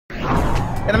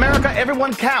In America,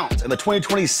 everyone counts, and the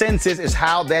 2020 census is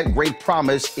how that great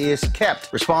promise is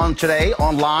kept. Respond today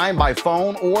online, by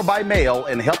phone, or by mail,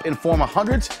 and help inform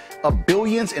hundreds of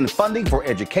billions in funding for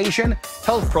education,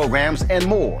 health programs, and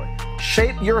more.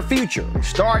 Shape your future.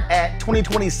 Start at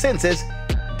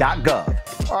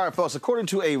 2020census.gov. All right, folks, according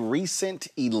to a recent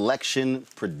election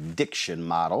prediction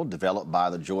model developed by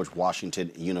the George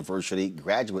Washington University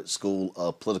Graduate School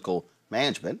of Political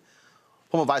Management,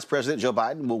 former Vice President Joe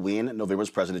Biden will win November's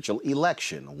presidential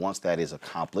election. Once that is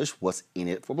accomplished, what's in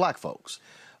it for black folks?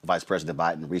 Vice President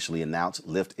Biden recently announced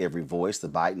Lift Every Voice, the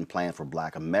Biden plan for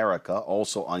Black America.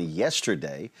 Also on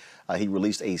yesterday, he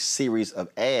released a series of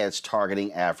ads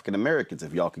targeting African Americans.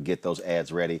 If y'all could get those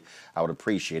ads ready, I would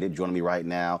appreciate it. Joining me right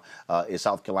now is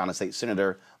South Carolina State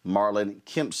Senator Marlon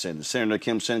Kimpson. Senator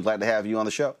Kimpson, glad to have you on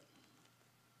the show.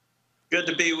 Good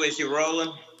to be with you,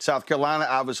 Roland. South Carolina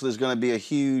obviously is going to be a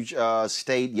huge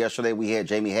state. Yesterday we had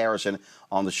Jamie Harrison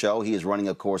on the show. He is running,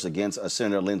 of course, against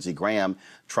Senator Lindsey Graham,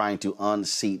 trying to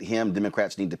unseat him.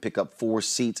 Democrats need to pick up 4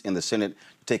 seats in the Senate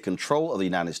to take control of the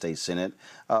United States Senate.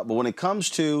 But when it comes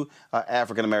to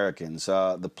African Americans,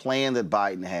 the plan that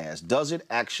Biden has, does it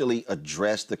actually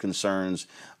address the concerns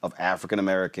of African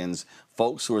Americans,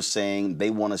 folks who are saying they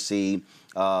want to see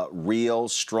real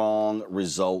strong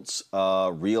results,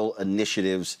 real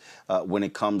initiatives when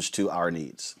it comes to our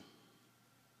needs?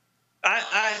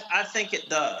 I think it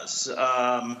does.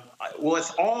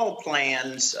 With all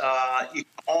plans, you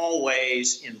can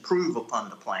always improve upon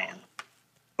the plan.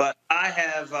 But I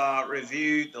have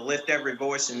reviewed the Lift Every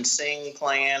Voice and Sing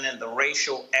plan and the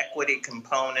racial equity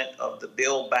component of the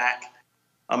Build Back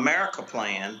America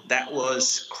plan that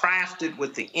was crafted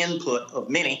with the input of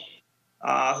many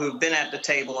who've been at the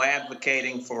table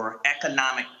advocating for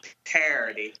economic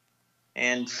parity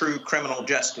and true criminal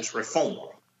justice reform.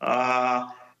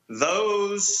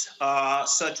 Those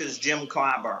such as Jim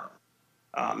Clyburn,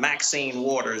 Maxine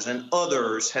Waters, and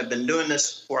others have been doing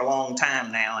this for a long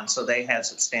time now, and so they had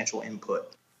substantial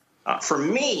input. For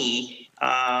me,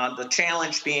 the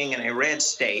challenge being in a red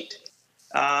state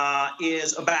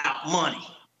is about money.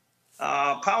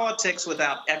 Politics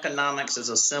without economics is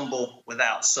a symbol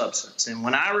without substance. And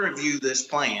when I review this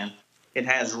plan, it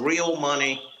has real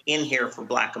money in here for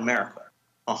Black America.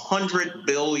 $100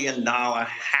 billion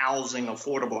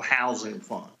affordable housing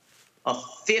fund, a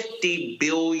 $50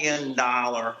 billion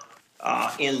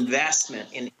investment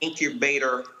in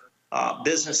incubator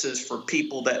businesses for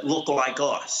people that look like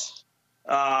us,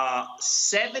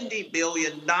 $70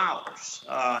 billion.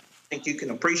 I think you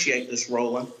can appreciate this,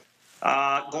 Roland.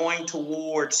 Going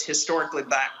towards historically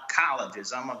black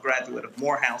colleges. I'm a graduate of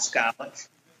Morehouse College,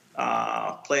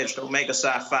 pledged Omega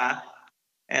Psi Phi.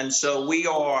 And so we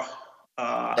are...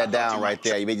 that down right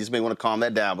there. You may want to calm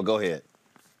that down, but go ahead.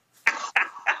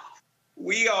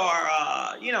 We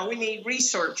are, we need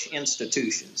research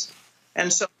institutions.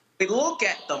 And so we look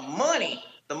at the money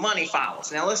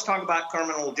follows. Now let's talk about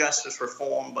criminal justice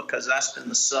reform, because that's been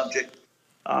the subject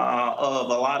of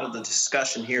a lot of the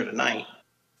discussion here tonight.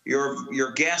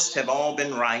 Your guests have all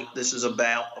been right. This is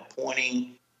about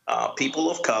appointing people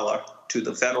of color to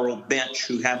the federal bench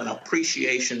who have an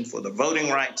appreciation for the Voting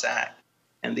Rights Act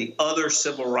and the other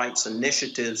civil rights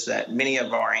initiatives that many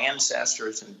of our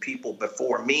ancestors and people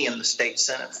before me in the state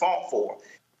Senate fought for.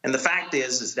 And the fact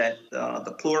is that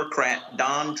the plutocrat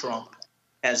Don Trump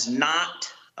has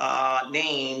not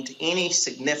named any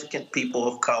significant people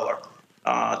of color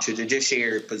to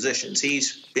judiciary positions.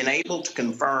 He's been able to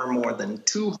confirm more than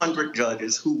 200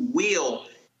 judges who will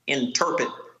interpret,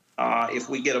 if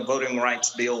we get a voting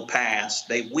rights bill passed,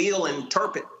 they will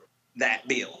interpret that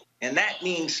bill. And that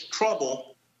means trouble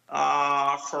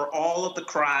for all of the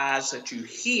cries that you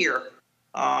hear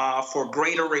for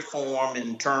greater reform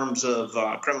in terms of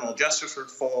criminal justice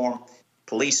reform,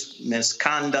 police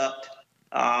misconduct,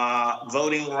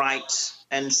 voting rights.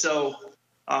 And so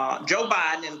Joe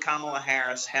Biden and Kamala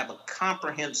Harris have a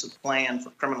comprehensive plan for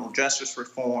criminal justice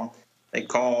reform. They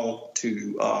call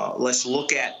to let's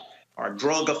look at our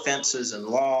drug offenses and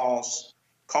laws,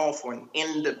 call for an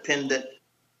independent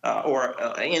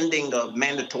ending of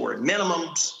mandatory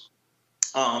minimums.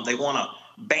 They want to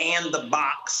ban the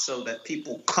box so that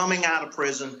people coming out of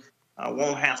prison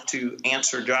won't have to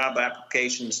answer job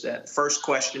applications. That first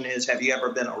question is, have you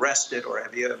ever been arrested or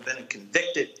have you ever been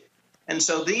convicted? And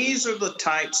so these are the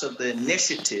types of the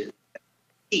initiatives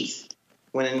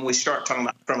when we start talking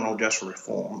about criminal justice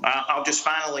reform. I'll just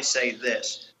finally say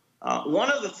this.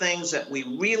 One of the things that we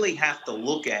really have to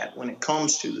look at when it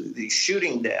comes to these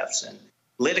shooting deaths and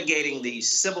litigating these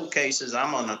civil cases,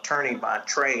 I'm an attorney by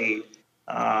trade,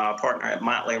 partner at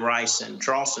Motley Rice in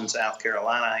Charleston, South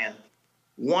Carolina, and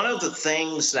One of the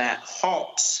things that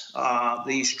halts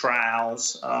these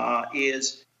trials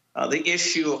is the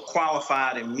issue of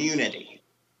qualified immunity.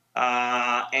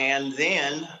 And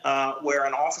then where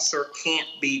an officer can't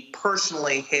be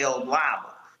personally held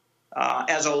liable.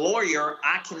 As a lawyer,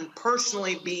 I can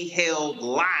personally be held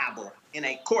liable in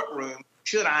a courtroom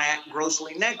should I act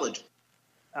grossly negligent.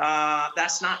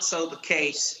 That's not so the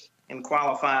case in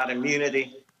qualified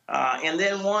immunity. And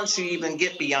then once you even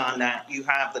get beyond that, you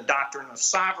have the doctrine of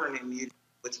sovereign immunity,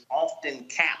 which often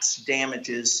caps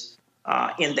damages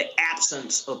in the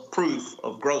absence of proof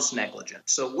of gross negligence.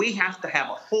 So we have to have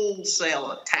a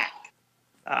wholesale attack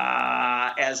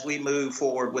as we move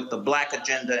forward with the Black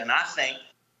agenda. And I think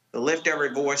the Lift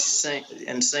Every Voice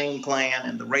and Sing plan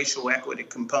and the racial equity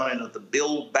component of the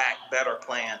Build Back Better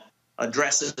plan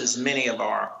addresses many of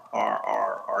our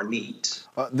needs.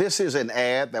 This is an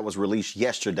ad that was released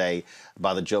yesterday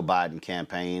by the Joe Biden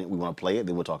campaign. We want to play it,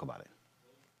 then we'll talk about it.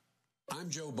 I'm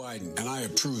Joe Biden, and I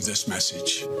approve this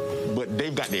message. But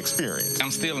they've got the experience. I'm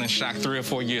still in shock 3 or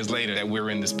 4 years later that we're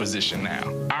in this position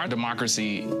now. Our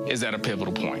democracy is at a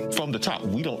pivotal point. From the top,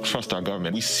 we don't trust our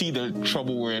government. We see the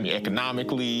trouble we're in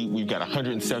economically. We've got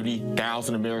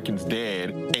 170,000 Americans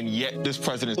dead, and yet this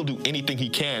president will do anything he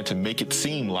can to make it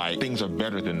seem like things are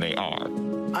better than they are.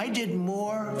 I did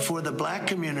more for the Black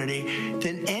community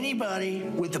than anybody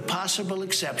with the possible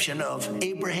exception of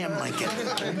Abraham Lincoln.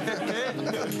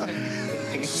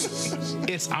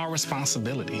 It's our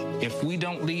responsibility. If we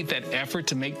don't lead that effort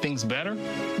to make things better,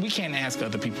 we can't ask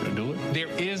other people to do it. There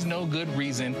is no good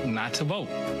reason not to vote.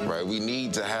 Right, we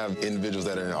need to have individuals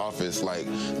that are in office like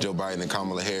Joe Biden and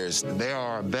Kamala Harris. They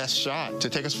are our best shot to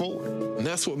take us forward. And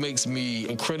that's what makes me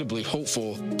incredibly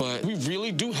hopeful, but we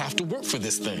really do have to work for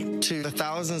this thing. To the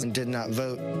thousands who did not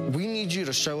vote, we need you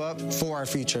to show up for our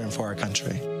future and for our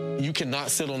country. You cannot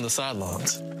sit on the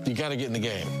sidelines. You got to get in the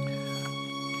game.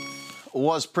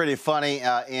 Was pretty funny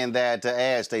in that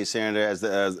ad, State Senator, as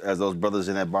those brothers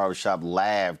in that barbershop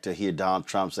laughed to hear Donald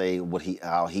Trump say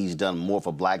how he's done more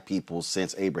for Black people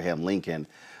since Abraham Lincoln,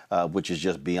 which is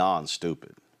just beyond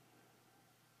stupid.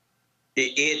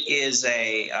 It's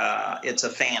a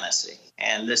fantasy,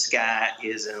 and this guy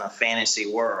is in a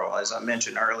fantasy world. As I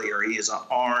mentioned earlier, he is an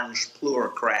orange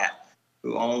plutocrat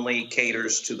who only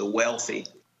caters to the wealthy.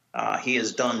 He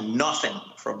has done nothing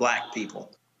for Black people.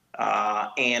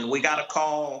 And we got to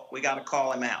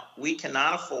call him out. We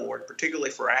cannot afford, particularly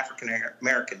for African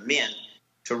American men,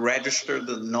 to register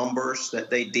the numbers that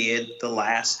they did the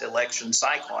last election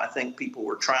cycle. I think people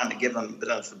were trying to give him a bit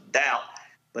of doubt,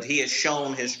 but he has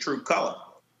shown his true color.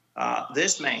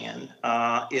 This man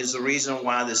is the reason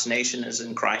why this nation is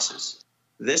in crisis.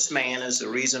 This man is the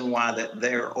reason why that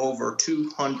there are over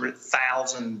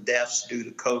 200,000 deaths due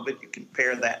to COVID. You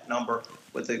compare that number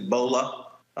with Ebola.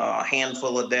 A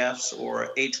handful of deaths,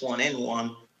 or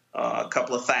H1N1, a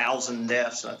couple of thousand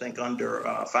deaths, I think under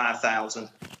 5,000.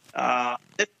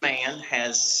 This man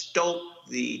has stoked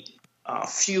the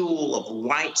fuel of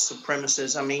white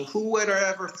supremacists. I mean, who would have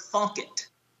ever thunk it?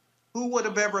 Who would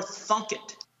have ever thunk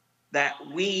it that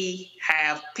we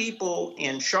have people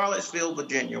in Charlottesville,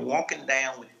 Virginia, walking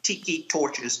down with tiki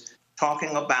torches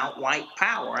talking about white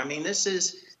power? I mean, this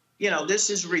is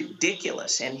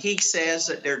ridiculous. And he says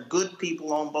that there are good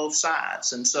people on both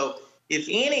sides. And so, if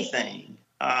anything,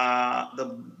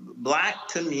 the Black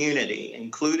community,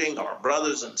 including our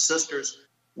brothers and sisters,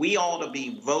 we ought to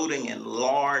be voting in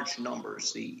large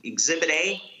numbers. The Exhibit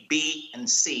A, B, and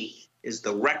C is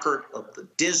the record of the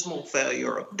dismal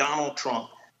failure of Donald Trump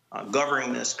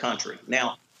governing this country.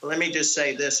 Now, let me just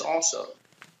say this also.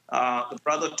 The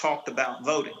brother talked about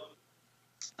voting.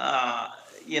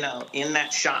 In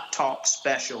that Shot Talk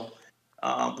special,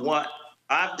 what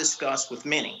I've discussed with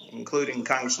many, including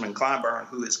Congressman Clyburn,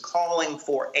 who is calling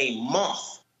for a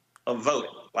month of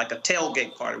voting, like a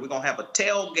tailgate party. We're going to have a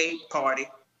tailgate party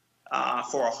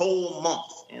for a whole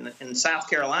month. In South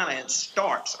Carolina, it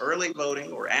starts, early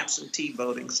voting or absentee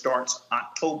voting starts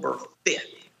October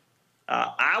 5th.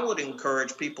 I would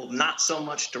encourage people not so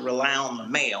much to rely on the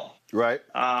mail, right?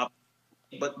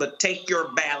 But take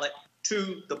your ballot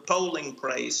to the polling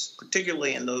place,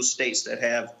 particularly in those states that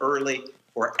have early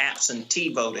or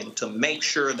absentee voting, to make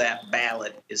sure that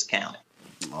ballot is counted.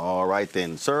 All right,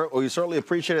 then. Sir, we certainly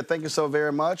appreciate it. Thank you so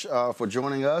very much for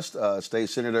joining us. State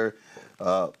Senator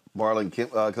Marlon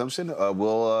Kimpson.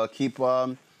 We'll keep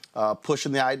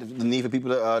pushing the need for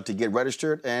people to get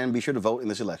registered and be sure to vote in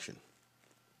this election.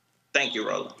 Thank you,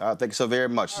 Roland. Thank you so very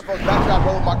much. All right, folks, back to our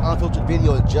Roland Martin Unfiltered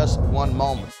video in just one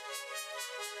moment.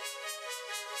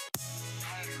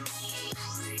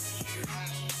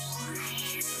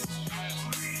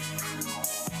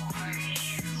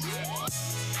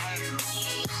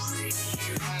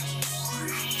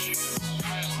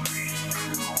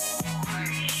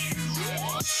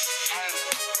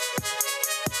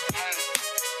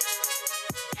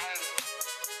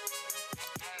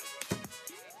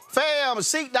 with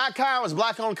Seek.com. It's a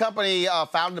black-owned company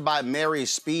founded by Mary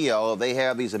Spio. They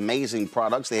have these amazing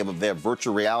products. They have their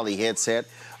virtual reality headset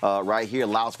right here.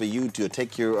 Allows for you to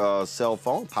take your cell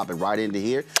phone, pop it right into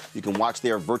here. You can watch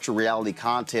their virtual reality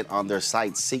content on their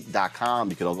site,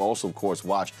 Seek.com. You can also, of course,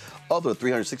 watch other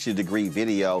 360-degree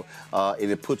video,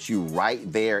 and it puts you right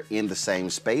there in the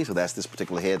same space. So that's this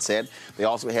particular headset. They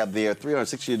also have their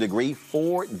 360-degree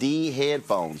 4D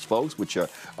headphones, folks, which are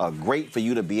great for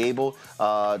you to be able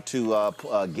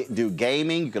to do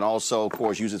gaming. You can also, of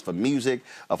course, use it for music,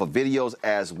 for videos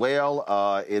as well.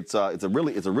 It's a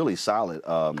really solid.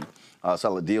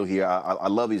 Solid deal here. I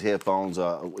love these headphones.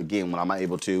 Again, when I'm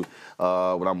able to,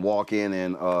 when I'm walking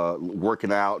and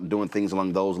working out and doing things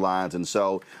along those lines. And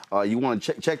so you want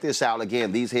to check this out.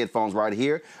 Again, these headphones right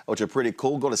here, which are pretty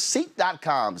cool. Go to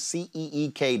Seek.com,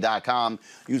 CEEK.com.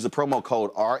 Use the promo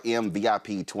code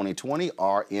RMVIP2020,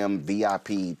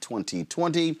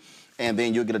 RMVIP2020. And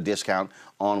then you'll get a discount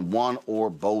on one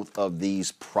or both of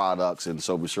these products. And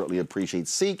so we certainly appreciate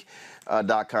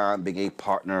Seek.com being a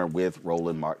partner with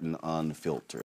Roland Martin Unfiltered.